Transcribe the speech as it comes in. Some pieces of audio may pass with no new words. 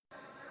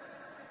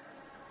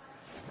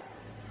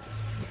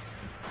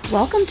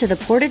Welcome to the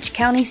Portage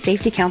County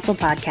Safety Council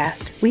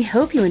podcast. We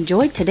hope you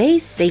enjoyed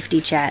today's safety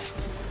chat.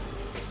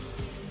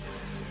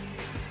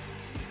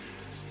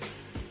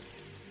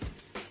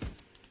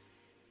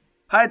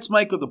 Hi, it's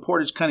Mike with the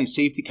Portage County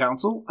Safety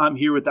Council. I'm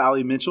here with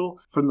Ollie Mitchell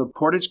from the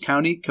Portage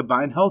County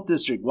Combined Health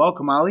District.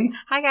 Welcome, Ollie.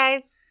 Hi,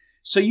 guys.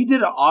 So you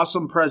did an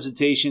awesome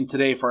presentation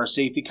today for our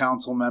Safety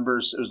Council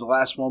members. It was the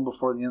last one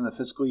before the end of the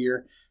fiscal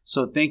year.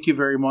 So thank you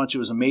very much. It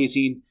was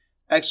amazing.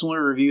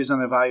 Excellent reviews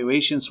on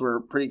evaluations.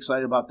 We're pretty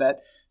excited about that.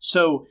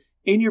 So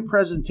in your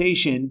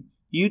presentation,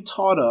 you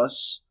taught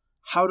us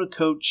how to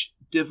coach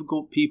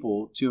difficult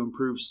people to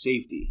improve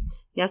safety.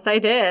 Yes, I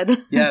did.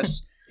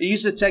 Yes. You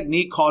used a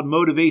technique called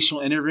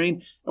motivational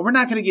interviewing. And we're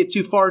not going to get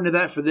too far into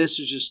that for this.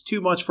 It's just too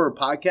much for a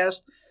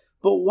podcast.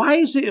 But why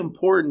is it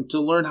important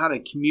to learn how to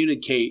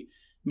communicate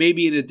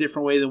maybe in a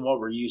different way than what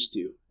we're used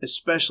to,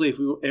 especially if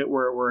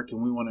we're at work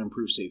and we want to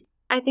improve safety?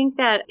 I think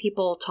that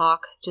people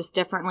talk just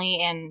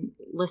differently and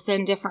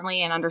listen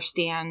differently and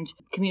understand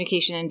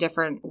communication in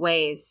different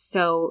ways.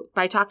 So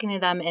by talking to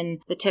them in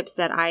the tips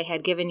that I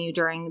had given you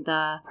during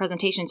the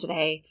presentation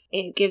today,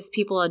 it gives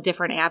people a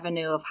different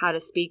avenue of how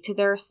to speak to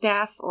their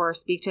staff or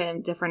speak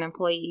to different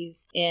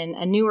employees in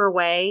a newer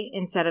way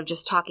instead of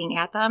just talking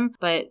at them,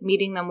 but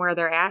meeting them where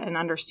they're at and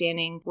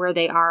understanding where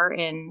they are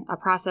in a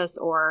process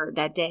or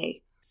that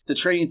day. The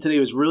training today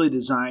was really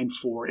designed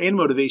for, and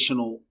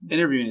motivational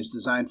interviewing is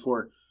designed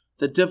for,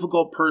 the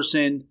difficult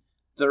person.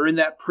 They're in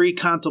that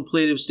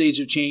pre-contemplative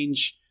stage of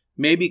change,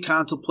 maybe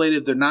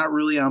contemplative, they're not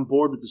really on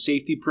board with the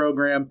safety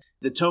program.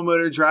 The tow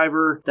motor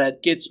driver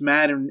that gets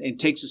mad and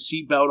takes his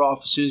seatbelt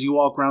off as soon as you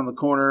walk around the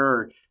corner,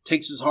 or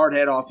takes his hard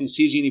hat off and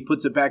sees you and he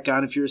puts it back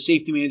on. If you're a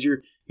safety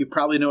manager, you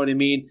probably know what I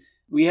mean.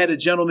 We had a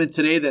gentleman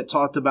today that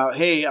talked about,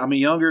 hey, I'm a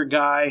younger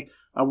guy.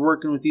 I'm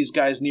working with these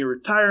guys near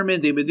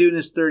retirement. They've been doing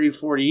this 30,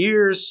 40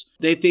 years.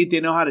 They think they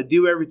know how to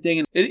do everything.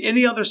 And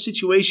any other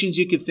situations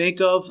you could think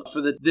of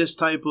for this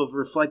type of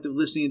reflective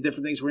listening and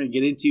different things we're going to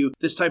get into,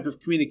 this type of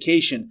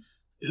communication,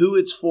 who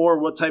it's for,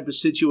 what type of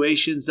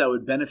situations that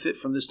would benefit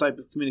from this type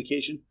of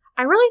communication?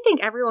 I really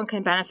think everyone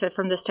can benefit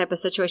from this type of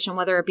situation,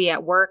 whether it be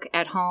at work,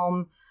 at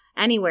home,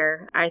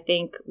 anywhere. I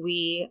think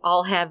we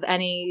all have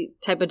any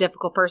type of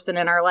difficult person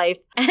in our life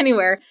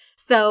anywhere.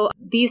 So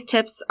these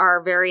tips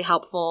are very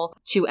helpful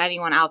to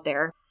anyone out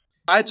there.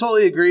 I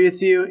totally agree with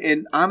you.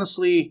 And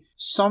honestly,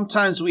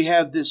 sometimes we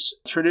have this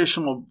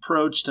traditional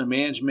approach to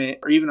management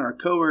or even our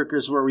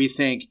coworkers where we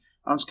think,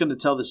 I'm just going to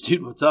tell this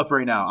dude what's up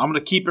right now. I'm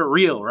going to keep it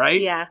real, right?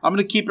 Yeah. I'm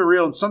going to keep it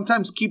real. And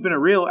sometimes keeping it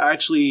real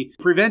actually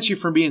prevents you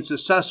from being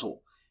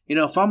successful. You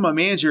know, if I'm a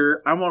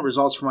manager, I want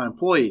results for my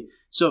employee.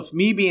 So if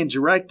me being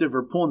directive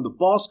or pulling the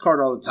boss card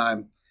all the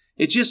time,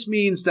 it just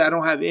means that I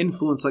don't have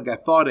influence like I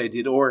thought I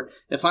did. Or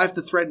if I have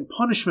to threaten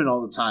punishment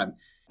all the time,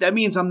 that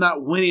means I'm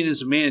not winning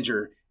as a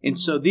manager. And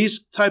so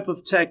these type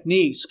of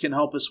techniques can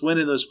help us win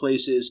in those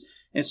places.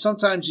 And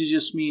sometimes it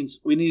just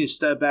means we need to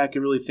step back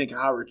and really think of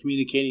how we're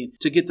communicating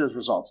to get those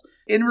results.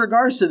 In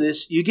regards to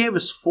this, you gave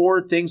us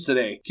 4 things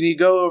today. Can you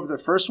go over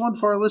the first one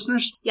for our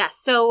listeners? Yes.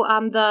 So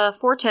the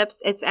 4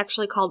 tips, it's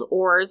actually called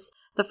OARs.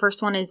 The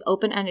first one is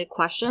open-ended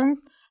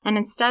questions. And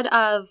instead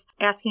of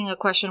asking a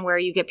question where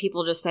you get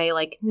people to say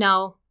like,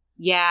 no,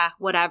 yeah,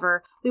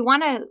 whatever, we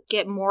want to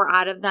get more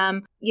out of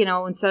them. You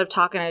know, instead of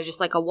talking to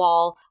just like a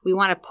wall, we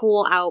want to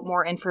pull out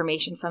more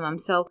information from them.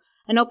 So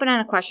an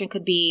open-ended question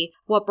could be,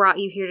 what brought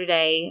you here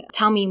today?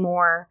 Tell me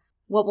more.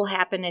 What will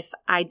happen if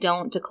I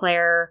don't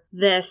declare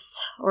this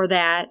or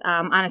that?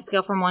 On a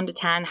scale from 1 to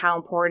 10, how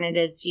important it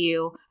is to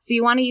you. So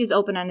you want to use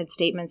open-ended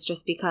statements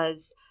just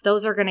because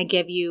those are going to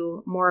give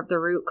you more of the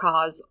root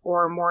cause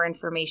or more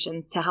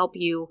information to help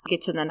you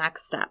get to the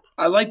next step.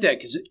 I like that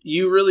because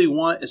you really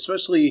want,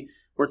 especially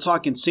we're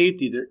talking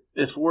safety,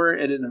 if we're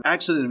at an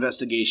accident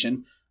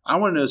investigation, I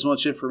want to know as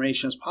much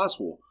information as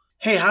possible.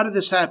 Hey, how did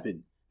this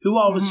happen? Who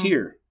all was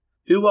here?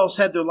 Who else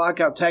had their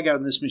lockout tagout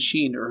in this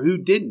machine, or who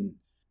didn't?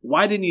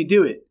 Why didn't you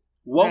do it?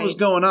 What was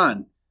going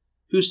on?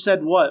 Who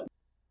said what?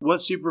 What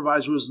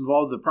supervisor was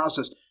involved in the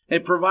process?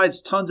 It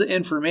provides tons of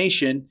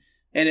information,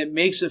 and it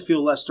makes it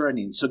feel less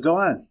threatening. So go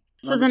on.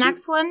 So the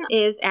next one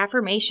is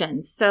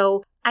affirmations.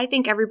 So I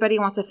think everybody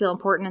wants to feel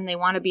important and they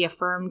want to be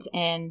affirmed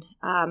in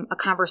a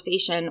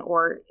conversation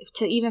or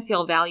to even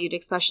feel valued,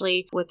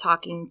 especially with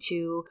talking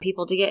to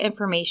people to get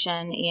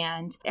information.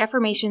 And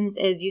affirmations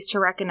is used to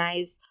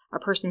recognize a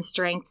person's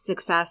strength,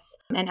 success,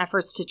 and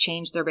efforts to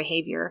change their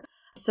behavior.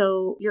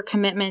 So your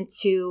commitment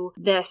to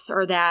this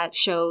or that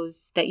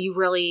shows that you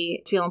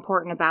really feel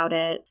important about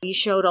it. You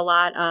showed a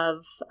lot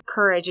of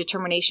courage,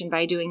 determination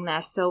by doing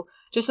this. So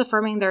just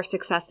affirming their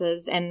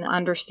successes and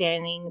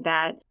understanding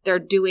that they're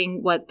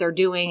doing what they're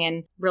doing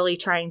and really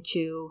trying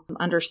to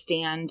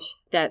understand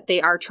that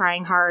they are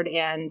trying hard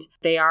and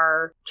they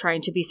are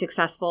trying to be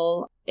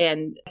successful,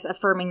 and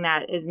affirming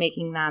that is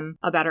making them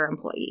a better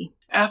employee.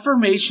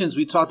 Affirmations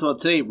we talked about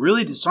today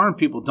really disarm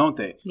people, don't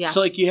they? Yes. So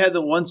like you had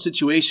the one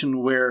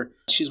situation where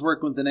she's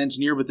working with an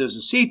engineer, but there's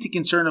a safety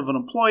concern of an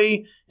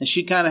employee, and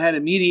she kind of had to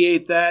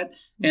mediate that.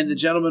 And the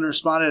gentleman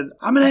responded,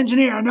 I'm an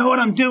engineer. I know what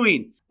I'm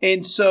doing.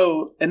 And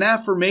so an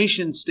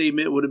affirmation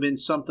statement would have been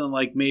something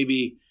like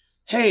maybe,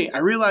 hey, I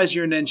realize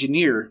you're an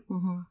engineer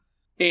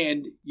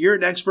and you're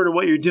an expert at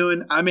what you're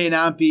doing. I may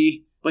not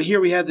be, but here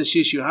we have this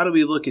issue. How do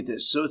we look at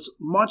this? So it's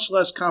much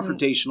less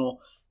confrontational.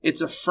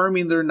 It's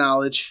affirming their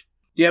knowledge.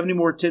 Do you have any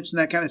more tips in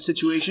that kind of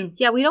situation?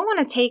 Yeah, we don't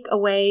want to take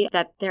away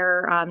that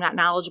they're not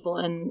knowledgeable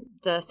in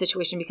the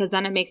situation, because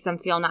then it makes them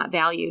feel not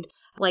valued.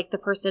 Like the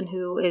person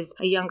who is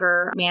a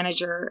younger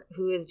manager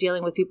who is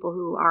dealing with people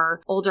who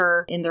are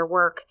older in their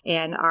work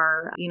and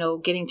are,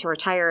 getting to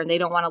retire, and they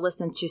don't want to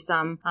listen to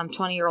some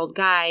 20-year-old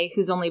guy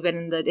who's only been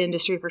in the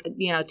industry for,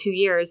 2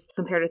 years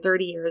compared to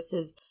 30 years.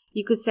 Is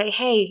you could say,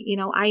 hey,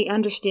 I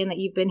understand that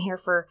you've been here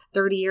for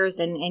 30 years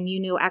and you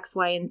knew X,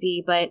 Y, and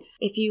Z, but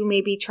if you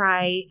maybe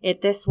try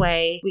it this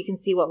way, we can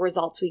see what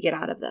results we get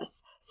out of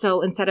this.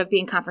 So instead of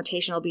being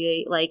confrontational,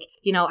 be like,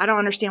 I don't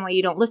understand why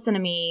you don't listen to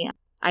me.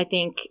 I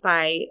think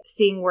by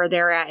seeing where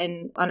they're at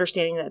and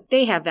understanding that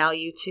they have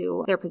value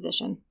to their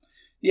position.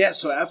 Yeah,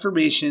 so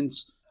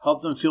affirmations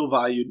help them feel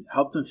valued,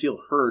 help them feel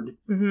heard,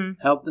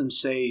 help them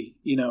say,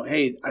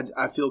 hey,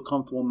 I feel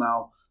comfortable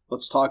now.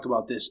 Let's talk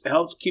about this. It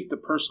helps keep the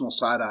personal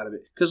side out of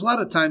it. Because a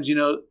lot of times,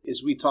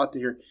 as we talk to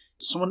here,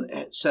 someone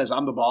says,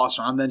 I'm the boss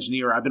or I'm the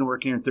engineer, or I've been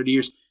working here 30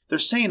 years. They're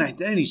saying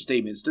identity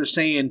statements. They're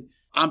saying,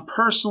 I'm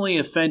personally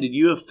offended.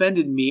 You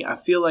offended me. I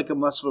feel like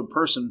I'm less of a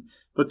person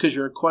because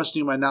you're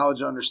questioning my knowledge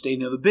and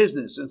understanding of the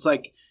business. It's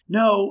like,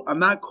 no, I'm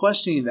not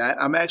questioning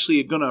that. I'm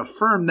actually going to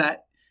affirm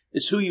that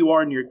it's who you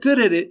are and you're good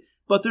at it.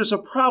 But there's a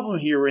problem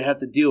here we have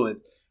to deal with.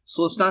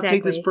 So let's not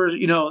take this person,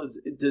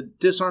 to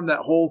disarm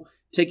that whole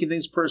taking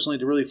things personally,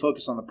 to really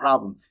focus on the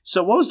problem.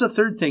 So what was the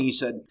third thing you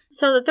said?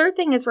 So the third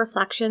thing is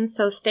reflection.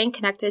 So staying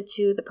connected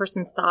to the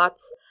person's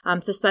thoughts,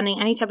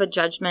 suspending any type of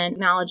judgment,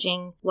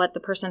 acknowledging what the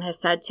person has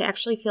said to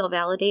actually feel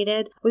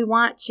validated. We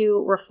want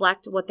to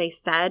reflect what they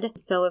said.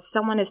 So if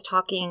someone is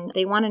talking,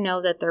 they want to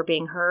know that they're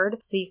being heard.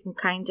 So you can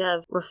kind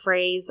of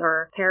rephrase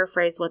or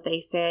paraphrase what they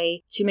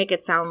say to make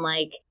it sound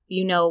like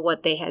you know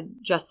what they had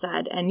just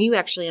said and you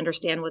actually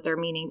understand what they're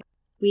meaning.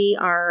 We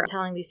are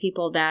telling these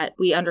people that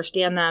we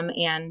understand them,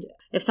 and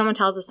if someone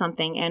tells us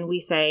something and we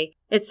say,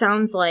 it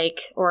sounds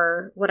like,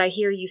 or what I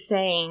hear you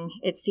saying,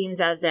 it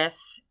seems as if,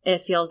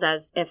 it feels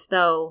as if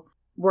though,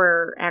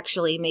 we're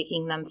actually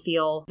making them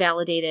feel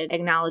validated,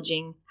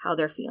 acknowledging how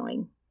they're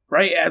feeling.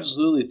 Right,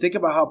 absolutely. Think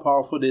about how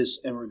powerful it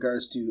is in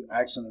regards to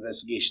accident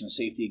investigation and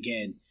safety.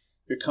 Again,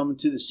 you're coming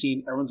to the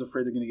scene, everyone's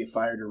afraid they're going to get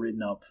fired or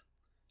written up.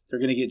 They're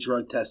going to get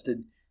drug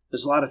tested.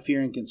 There's a lot of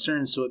fear and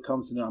concern, so it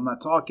comes to, I'm not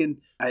talking,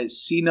 I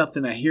see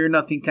nothing, I hear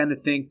nothing kind of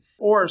thing.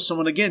 Or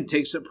someone, again,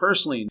 takes it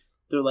personally.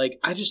 They're like,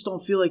 I just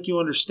don't feel like you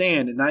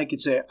understand. And I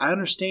could say, I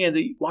understand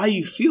why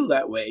you feel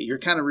that way. You're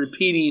kind of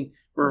repeating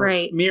or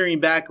mirroring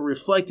back or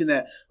reflecting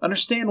that.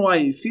 Understand why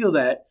you feel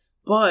that.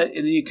 But, and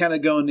then you kind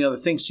of go in the other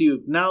thing. So you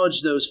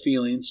acknowledge those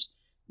feelings,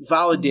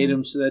 validate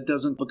them so that it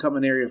doesn't become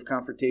an area of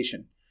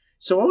confrontation.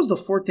 So what was the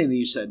fourth thing that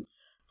you said?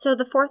 So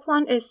the fourth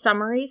one is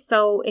summary.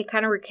 So it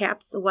kind of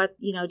recaps what,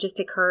 just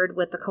occurred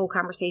with the whole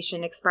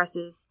conversation,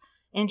 expresses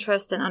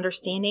interest and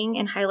understanding,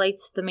 and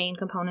highlights the main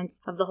components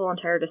of the whole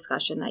entire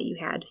discussion that you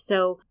had.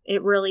 So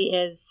it really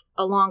is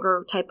a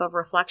longer type of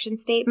reflection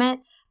statement,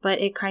 but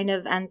it kind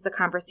of ends the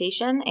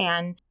conversation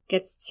and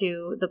gets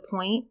to the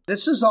point.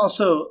 This is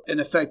also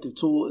an effective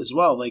tool as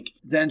well, like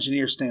the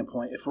engineer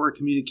standpoint. If we're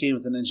communicating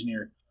with an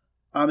engineer,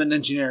 I'm an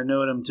engineer, I know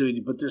what I'm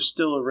doing, but there's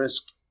still a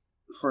risk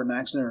for an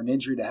accident or an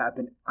injury to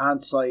happen on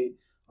site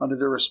under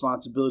their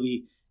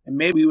responsibility. And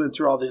maybe we went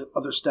through all the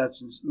other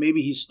steps and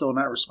maybe he's still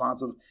not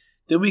responsive.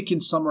 Then we can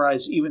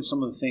summarize even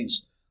some of the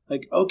things.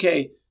 Like,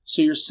 okay,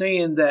 so you're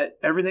saying that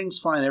everything's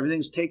fine,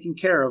 everything's taken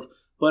care of,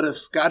 but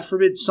if, God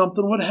forbid,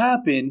 something would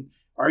happen,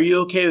 are you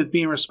okay with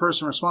being a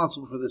person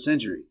responsible for this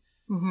injury?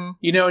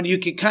 And you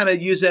can kind of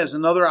use that as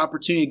another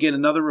opportunity, again,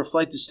 another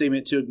reflective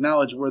statement to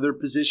acknowledge where their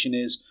position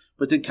is,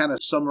 but then kind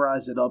of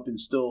summarize it up and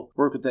still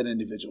work with that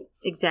individual.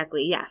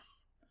 Exactly,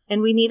 yes.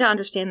 And we need to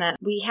understand that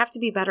we have to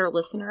be better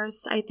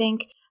listeners, I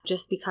think,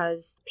 just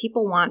because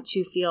people want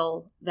to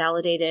feel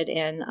validated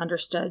and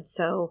understood.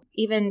 So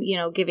even,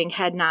 giving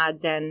head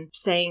nods and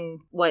saying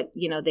what,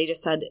 they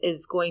just said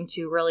is going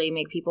to really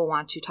make people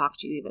want to talk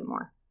to you even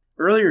more.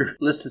 Earlier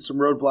listed some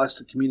roadblocks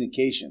to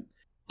communication.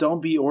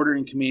 Don't be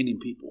ordering, commanding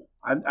people.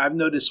 I've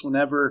noticed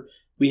whenever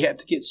we have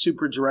to get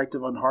super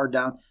directive on hard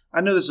down,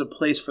 I know there's a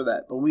place for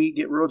that, but we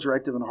get real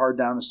directive and hard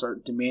down and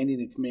start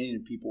demanding and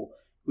commanding people.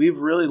 We've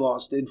really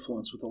lost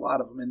influence with a lot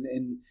of them.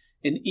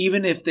 And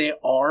even if they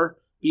are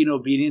being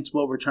obedient to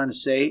what we're trying to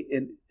say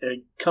and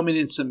coming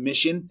in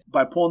submission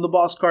by pulling the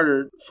boss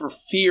card for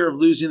fear of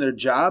losing their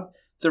job,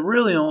 they're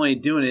really only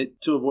doing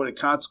it to avoid a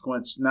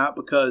consequence, not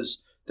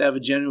because they have a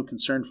genuine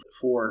concern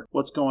for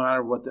what's going on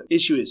or what the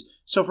issue is.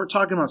 So if we're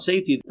talking about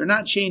safety, they're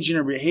not changing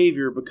their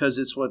behavior because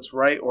it's what's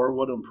right or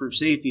what will improve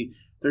safety.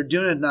 They're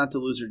doing it not to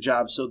lose their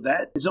job. So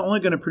that is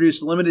only going to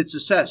produce limited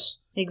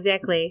success.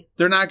 Exactly.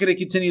 They're not going to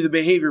continue the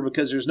behavior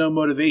because there's no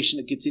motivation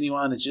to continue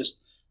on. It's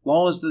just, as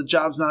long as the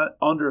job's not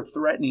under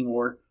threat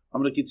anymore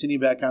I'm going to continue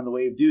back on the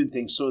way of doing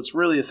things. So it's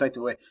really an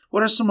effective way.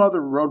 What are some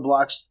other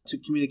roadblocks to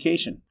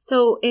communication?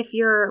 So if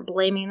you're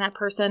blaming that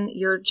person,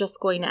 you're just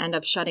going to end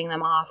up shutting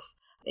them off.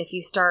 If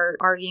you start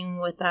arguing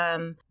with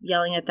them,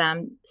 yelling at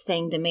them,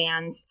 saying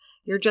demands,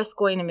 you're just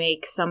going to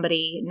make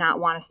somebody not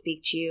want to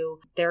speak to you.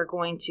 They're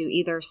going to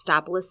either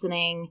stop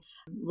listening,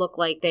 look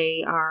like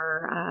they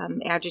are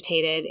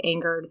agitated,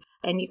 angered,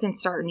 and you can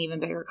start an even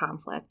bigger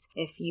conflict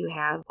if you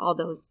have all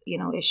those,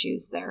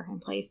 issues there in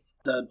place.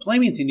 The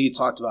blaming thing you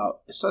talked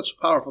about is such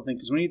a powerful thing,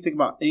 because when you think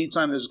about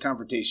anytime there's a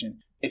confrontation,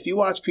 if you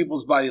watch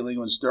people's body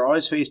language, they're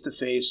always face to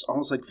face,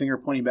 almost like finger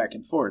pointing back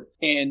and forth.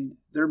 And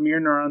their mirror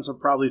neurons are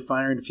probably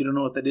firing. If you don't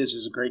know what that is,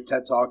 there's a great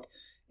TED Talk.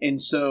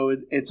 And so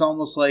it's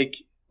almost like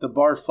the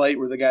bar fight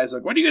where the guy's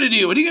like, what are you going to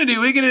do? What are you going to do?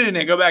 What are you going to do? And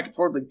they go back and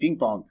forth like ping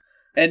pong.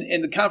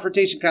 And the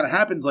confrontation kind of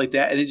happens like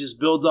that, and it just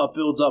builds up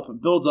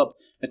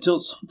until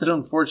something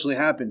unfortunately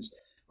happens.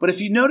 But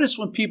if you notice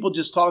when people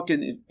just talk,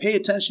 and pay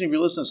attention if you're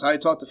listening to how you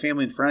talk to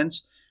family and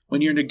friends,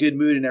 when you're in a good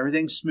mood and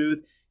everything's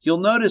smooth, you'll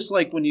notice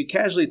like when you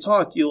casually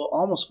talk, you'll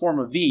almost form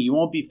a V. You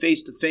won't be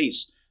face to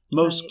face.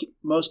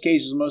 Most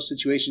cases, most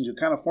situations, you'll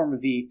kind of form a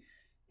V.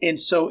 And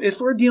so if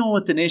we're dealing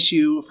with an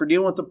issue, if we're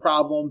dealing with a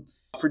problem,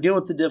 if we're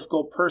dealing with a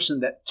difficult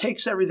person that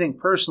takes everything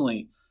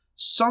personally,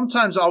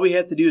 sometimes all we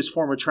have to do is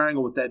form a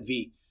triangle with that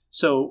V.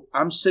 So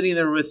I'm sitting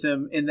there with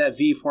them in that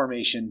V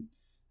formation,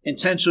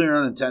 intentionally or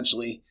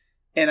unintentionally,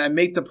 and I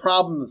make the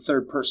problem the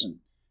third person.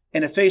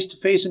 In a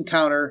face-to-face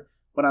encounter,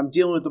 when I'm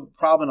dealing with the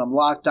problem and I'm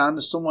locked on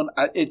to someone,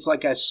 it's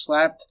like I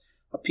slapped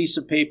a piece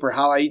of paper.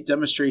 How I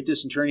demonstrate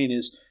this in training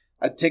is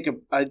I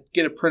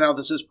get a printout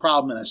that says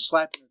problem, and I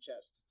slap it in the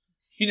chest.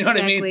 You know what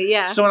I mean?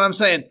 Yeah. So when I'm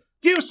saying,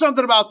 do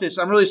something about this,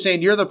 I'm really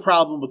saying you're the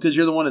problem because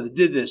you're the one that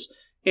did this.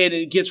 And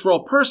it gets real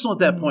personal at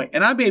that point.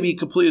 And I may be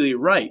completely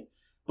right.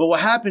 But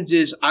what happens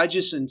is I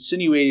just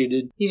insinuated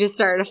it. You just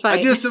started a fight.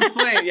 I just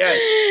inflamed. Yeah.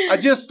 I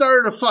just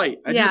started a fight.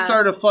 And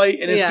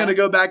it's going to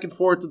go back and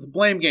forth with the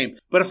blame game.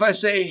 But if I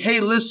say, hey,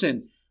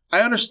 listen,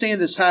 I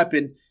understand this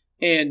happened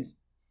and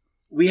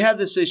we have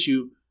this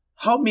issue.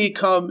 Help me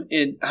come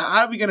in.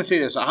 How are we going to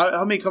figure this out?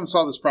 Help me come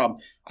solve this problem.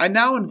 I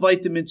now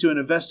invite them into an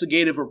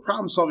investigative or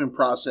problem-solving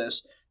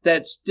process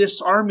that's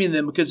disarming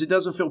them because it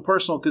doesn't feel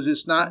personal, because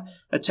it's not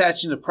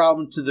attaching the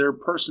problem to their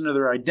person or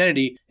their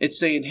identity. It's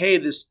saying, hey,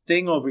 this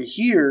thing over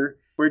here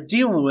we're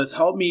dealing with,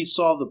 help me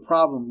solve the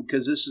problem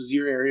because this is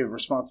your area of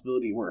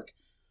responsibility work.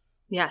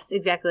 Yes,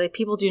 exactly.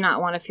 People do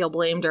not want to feel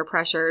blamed or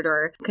pressured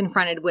or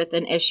confronted with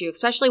an issue,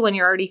 especially when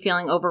you're already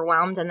feeling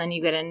overwhelmed and then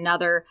you get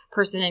another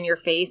person in your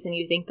face and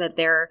you think that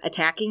they're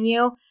attacking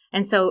you.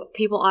 And so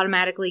people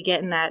automatically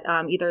get in that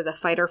either the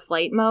fight or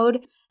flight mode,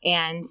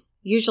 and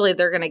usually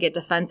they're going to get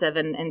defensive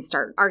and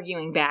start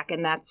arguing back.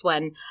 And that's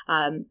when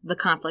the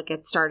conflict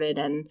gets started.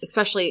 And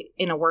especially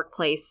in a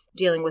workplace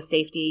dealing with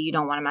safety, you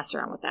don't want to mess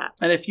around with that.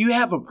 And if you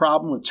have a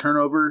problem with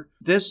turnover,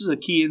 this is a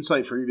key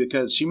insight for you,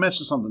 because she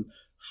mentioned something,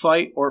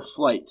 fight or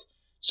flight.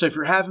 So if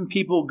you're having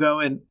people go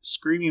in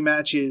screaming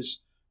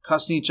matches,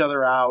 cussing each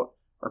other out,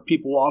 or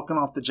people walking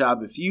off the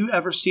job, if you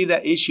ever see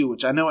that issue,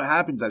 which I know it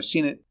happens, I've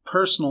seen it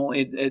personal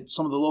at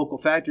some of the local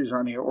factories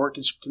around here or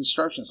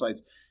construction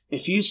sites.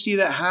 If you see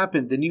that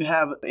happen, then you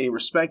have a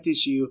respect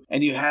issue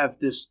and you have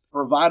this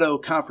bravado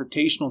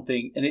confrontational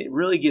thing, and it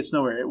really gets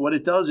nowhere. What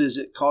it does is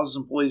it causes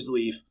employees to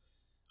leave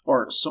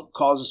or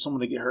causes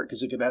someone to get hurt,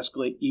 because it could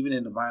escalate even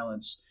into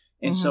violence.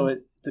 And so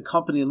the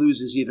company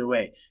loses either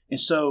way. And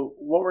so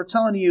what we're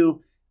telling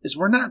you is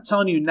we're not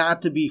telling you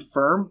not to be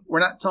firm. We're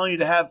not telling you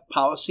to have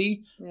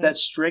policy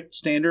that's strict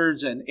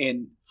standards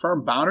and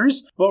firm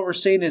boundaries. What we're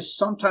saying is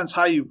sometimes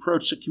how you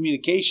approach the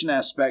communication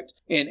aspect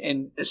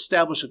and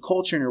establish a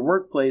culture in your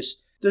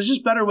workplace, there's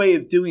just a better way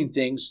of doing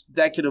things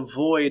that could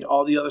avoid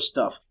all the other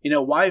stuff.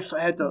 Why if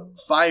I had to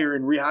fire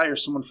and rehire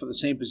someone for the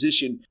same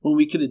position when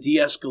we could have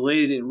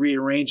de-escalated and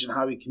rearranged in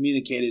how we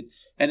communicated?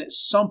 And at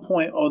some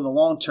point in the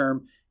long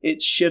term, it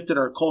shifted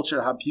our culture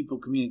to how people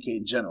communicate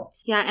in general.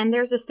 Yeah, and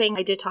there's this thing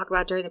I did talk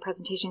about during the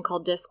presentation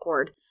called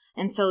Discord.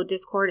 And so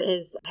Discord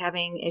is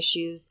having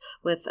issues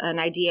with an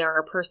idea or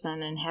a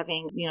person and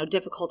having,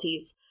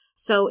 difficulties.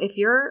 So if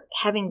you're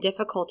having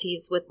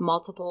difficulties with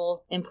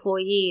multiple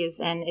employees,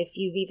 and if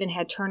you've even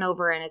had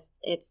turnover and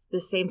it's the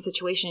same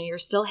situation, you're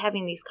still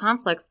having these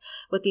conflicts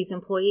with these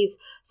employees,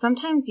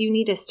 sometimes you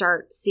need to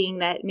start seeing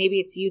that maybe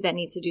it's you that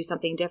needs to do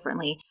something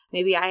differently.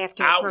 Maybe I have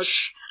to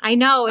approach. I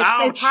know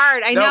it's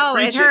hard. I know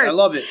it hurts. I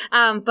love it.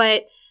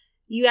 But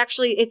you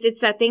actually, it's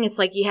that thing. It's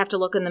like you have to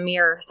look in the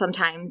mirror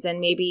sometimes, and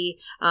maybe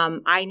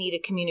I need to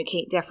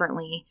communicate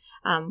differently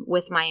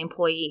with my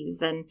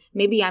employees, and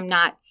maybe I'm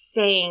not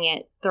saying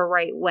it the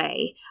right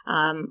way.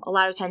 A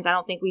lot of times I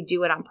don't think we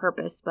do it on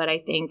purpose, but I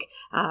think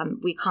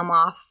we come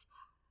off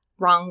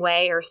wrong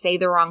way or say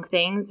the wrong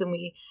things, and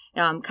we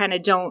kind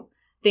of don't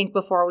think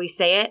before we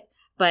say it.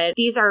 But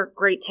these are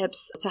great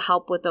tips to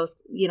help with those,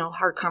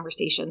 hard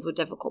conversations with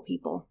difficult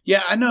people.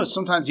 Yeah, I know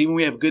sometimes even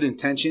we have good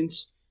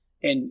intentions,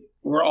 and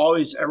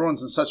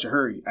everyone's in such a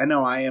hurry. I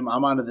know I am.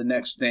 I'm on to the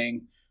next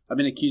thing. I've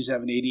been accused of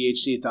having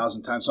ADHD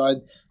 1,000 times.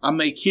 So I'm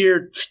like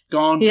here,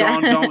 gone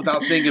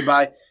without saying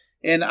goodbye.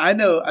 And I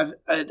know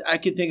I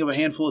could think of a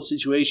handful of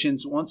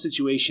situations. One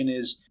situation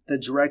is the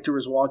director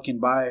was walking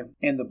by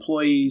and the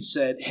employee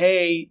said,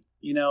 hey,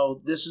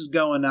 this is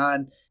going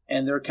on.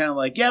 And they're kind of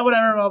like, yeah,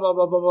 whatever, blah, blah,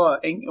 blah, blah, blah.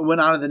 And went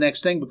on to the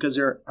next thing because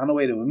they're on the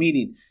way to a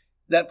meeting.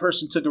 That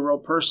person took it real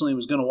personally and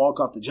was going to walk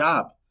off the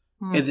job.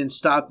 And then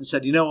stopped and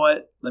said, you know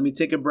what? Let me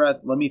take a breath.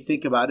 Let me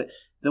think about it.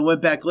 Then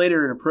went back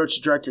later and approached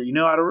the director.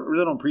 I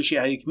really don't appreciate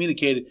how you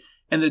communicated.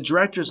 And the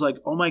director's like,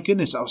 oh my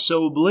goodness, I was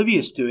so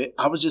oblivious to it.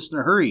 I was just in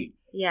a hurry.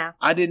 Yeah.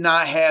 I did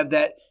not have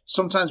that.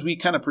 Sometimes we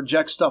kind of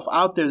project stuff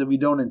out there that we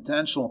don't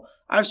intentional.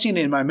 I've seen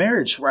it in my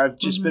marriage where I've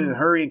just been in a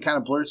hurry and kind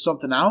of blurted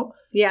something out.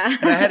 Yeah.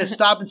 And I had to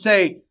stop and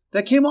say,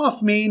 that came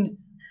off mean.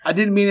 I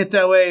didn't mean it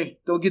that way.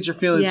 Don't get your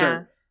feelings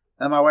hurt.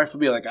 And my wife will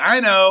be like, I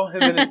know.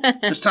 And then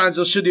there's times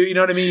she'll do, you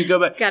know what I mean? You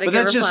go back. Gotta give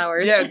her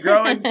flowers. Yeah,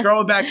 growing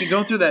back and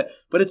go through that.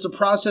 But it's a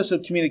process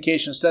of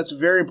communication. So that's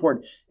very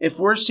important. If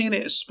we're seeing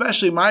it,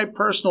 especially my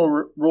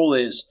personal rule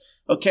is,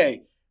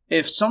 okay,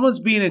 if someone's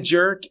being a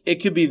jerk,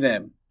 it could be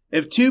them.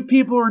 If two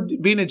people are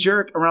being a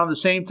jerk around the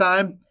same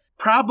time,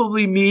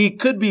 probably me,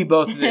 could be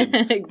both of them.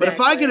 Exactly. But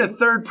if I get a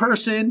third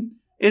person,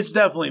 it's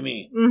definitely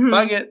me. Mm-hmm. If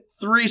I get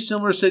 3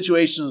 similar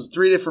situations,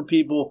 3 different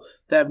people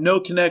that have no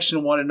connection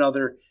to one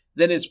another,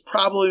 then it's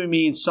probably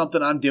me and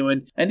something I'm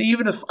doing. And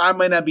even if I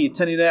might not be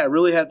attending to that, I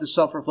really have to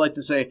self-reflect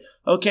and say,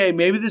 okay,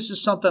 maybe this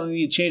is something I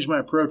need to change my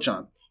approach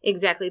on.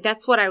 Exactly.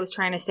 That's what I was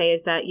trying to say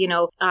is that,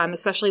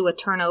 especially with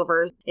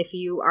turnovers, if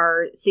you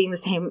are seeing the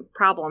same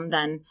problem,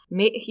 then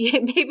maybe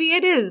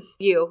it is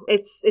you.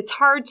 It's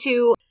hard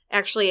to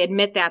actually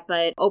admit that,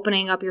 but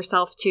opening up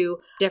yourself to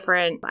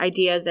different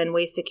ideas and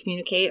ways to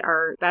communicate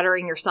or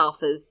bettering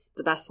yourself is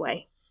the best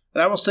way.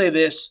 And I will say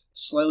this,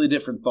 slightly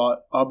different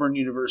thought. Auburn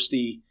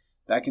University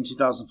back in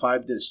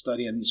 2005 did a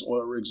study on these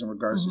oil rigs in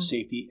regards to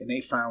safety, and they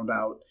found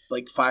out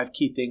 5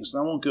 key things.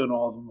 And I won't go into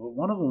all of them, but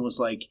one of them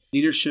was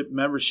leadership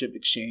membership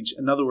exchange.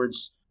 In other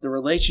words, the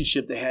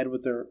relationship they had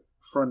with their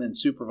front-end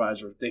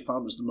supervisor they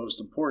found was the most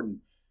important.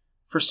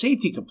 For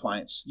safety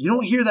compliance, you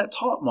don't hear that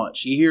taught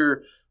much. You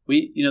hear,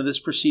 this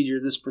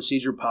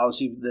procedure,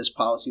 policy, this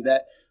policy,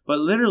 that. But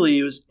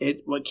literally,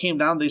 what came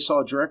down, they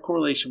saw a direct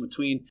correlation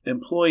between the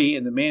employee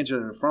and the manager,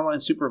 the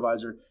frontline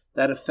supervisor,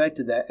 that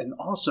affected that. And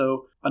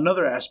also,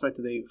 another aspect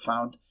that they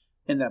found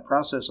in that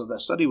process of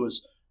that study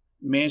was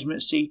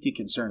management safety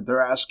concern.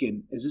 They're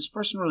asking, is this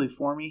person really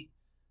for me?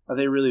 Are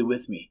they really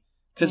with me?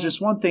 Because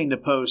it's one thing to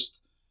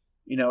post,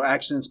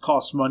 accidents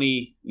cost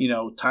money,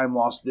 time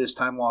lost this,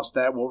 time lost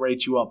that, we'll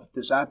rate you up if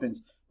this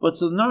happens. But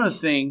it's another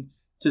thing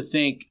to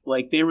think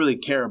they really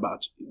care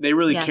about you. They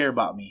really care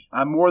about me.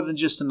 I'm more than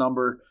just a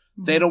number.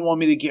 Mm-hmm. They don't want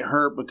me to get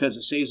hurt because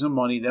it saves them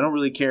money. They don't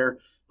really care.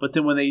 But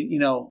then when they,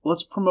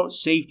 let's promote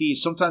safety.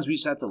 Sometimes we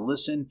just have to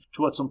listen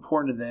to what's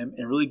important to them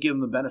and really give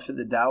them the benefit of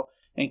the doubt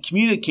and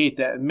communicate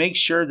that and make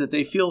sure that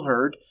they feel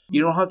heard.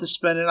 You don't have to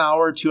spend an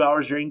hour or 2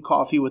 hours drinking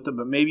coffee with them,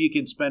 but maybe you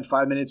can spend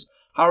 5 minutes.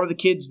 How are the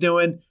kids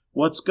doing?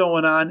 What's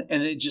going on?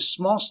 And it just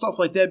small stuff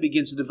like that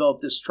begins to develop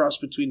this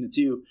trust between the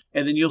two.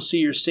 And then you'll see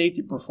your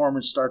safety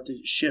performance start to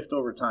shift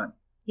over time.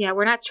 Yeah,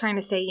 we're not trying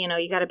to say,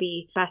 you got to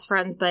be best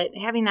friends, but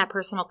having that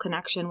personal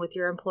connection with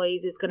your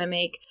employees is going to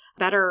make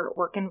better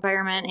work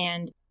environment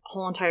and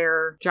whole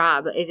entire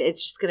job.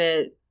 It's just going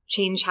to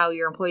change how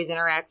your employees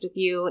interact with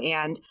you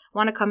and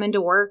want to come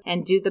into work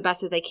and do the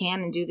best that they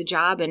can and do the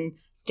job and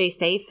stay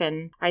safe.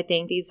 And I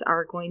think these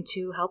are going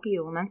to help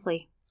you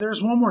immensely.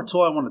 There's one more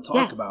tool I want to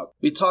talk about.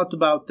 We talked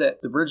about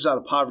the Bridges Out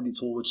of Poverty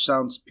tool, which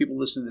sounds, people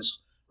listen to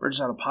this, Bridges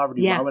Out of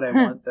Poverty, why would I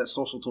want that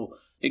social tool?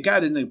 It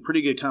got into a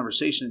pretty good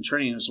conversation and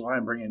training, is why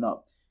I'm bringing it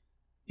up,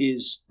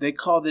 is they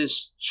call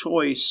this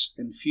choice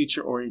and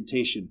future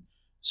orientation.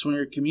 So when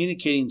you're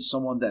communicating to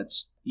someone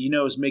that's,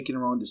 is making a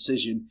wrong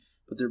decision,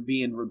 but they're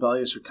being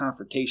rebellious or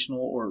confrontational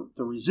or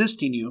they're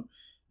resisting you,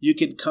 you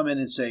can come in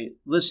and say,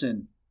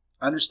 listen,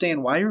 I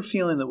understand why you're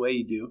feeling the way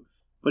you do,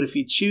 but if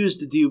you choose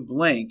to do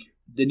blank,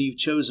 then you've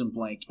chosen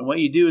blank. And what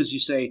you do is you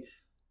say,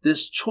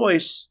 this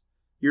choice,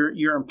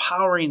 you're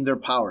empowering their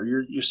power.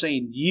 You're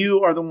saying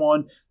you are the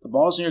one, the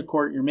ball's in your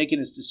court, you're making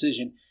this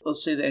decision.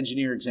 Let's say the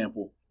engineer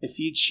example. If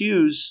you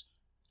choose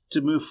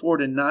to move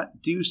forward and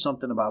not do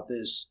something about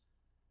this,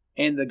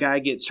 and the guy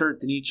gets hurt,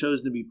 then you've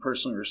chosen to be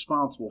personally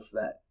responsible for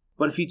that.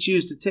 But if you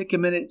choose to take a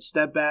minute,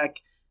 step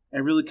back,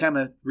 and really kind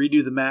of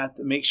redo the math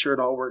and make sure it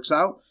all works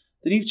out,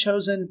 then you've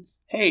chosen,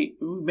 hey,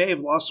 we may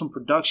have lost some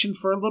production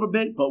for a little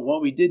bit, but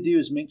what we did do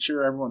is make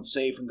sure everyone's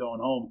safe and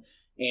going home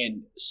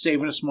and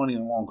saving us money in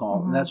the long haul.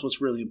 Mm-hmm. And that's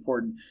what's really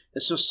important.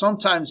 And so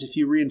sometimes if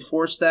you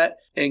reinforce that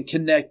and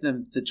connect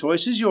them, the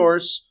choice is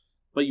yours,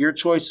 but your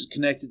choice is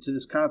connected to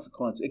this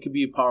consequence. It could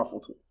be a powerful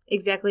tool.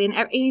 Exactly. And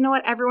you know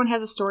what? Everyone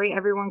has a story.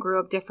 Everyone grew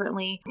up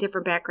differently,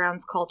 different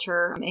backgrounds,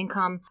 culture,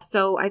 income.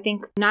 So I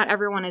think not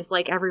everyone is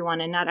like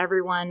everyone and not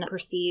everyone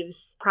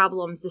perceives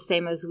problems the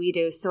same as we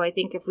do. So I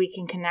think if we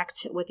can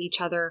connect with each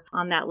other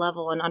on that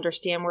level and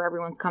understand where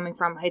everyone's coming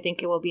from, I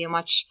think it will be a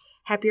much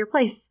happier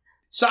place.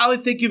 Sally,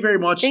 thank you very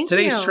much.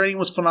 Today's you. Training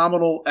was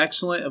phenomenal.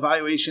 Excellent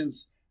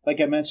evaluations. Like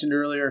I mentioned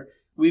earlier,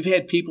 we've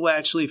had people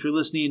actually, if you're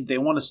listening, they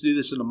want us to do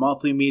this in a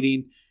monthly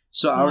meeting.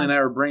 So Allie and I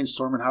were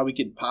brainstorming how we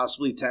could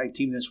possibly tag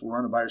team this. We'll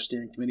run it by our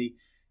steering committee.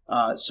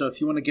 So if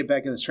you want to get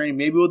back in this training,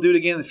 maybe we'll do it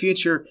again in the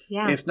future.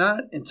 Yeah. If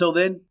not, until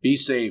then, be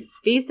safe.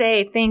 Be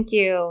safe. Thank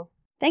you.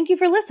 Thank you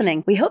for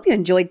listening. We hope you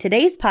enjoyed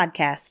today's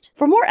podcast.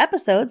 For more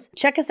episodes,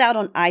 check us out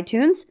on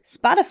iTunes,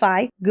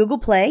 Spotify, Google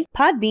Play,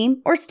 Podbean,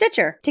 or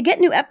Stitcher. To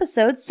get new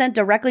episodes sent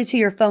directly to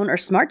your phone or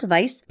smart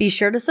device, be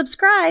sure to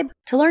subscribe.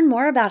 To learn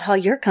more about how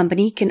your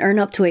company can earn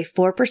up to a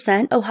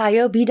 4%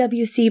 Ohio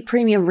BWC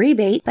premium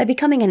rebate by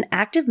becoming an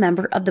active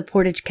member of the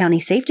Portage County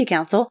Safety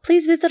Council,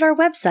 please visit our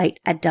website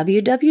at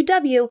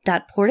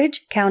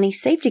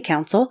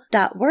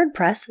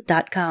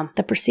www.portagecountySafetyCouncil.wordpress.com.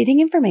 The preceding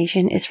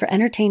information is for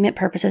entertainment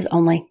purposes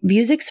only.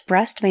 Views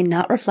expressed may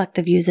not reflect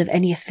the views of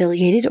any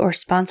affiliated or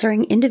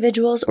sponsoring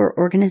individuals or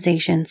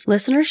organizations.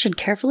 Listeners should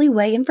carefully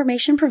weigh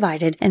information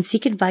provided and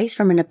seek advice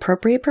from an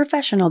appropriate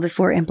professional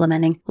before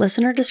implementing.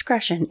 Listener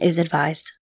discretion is advised.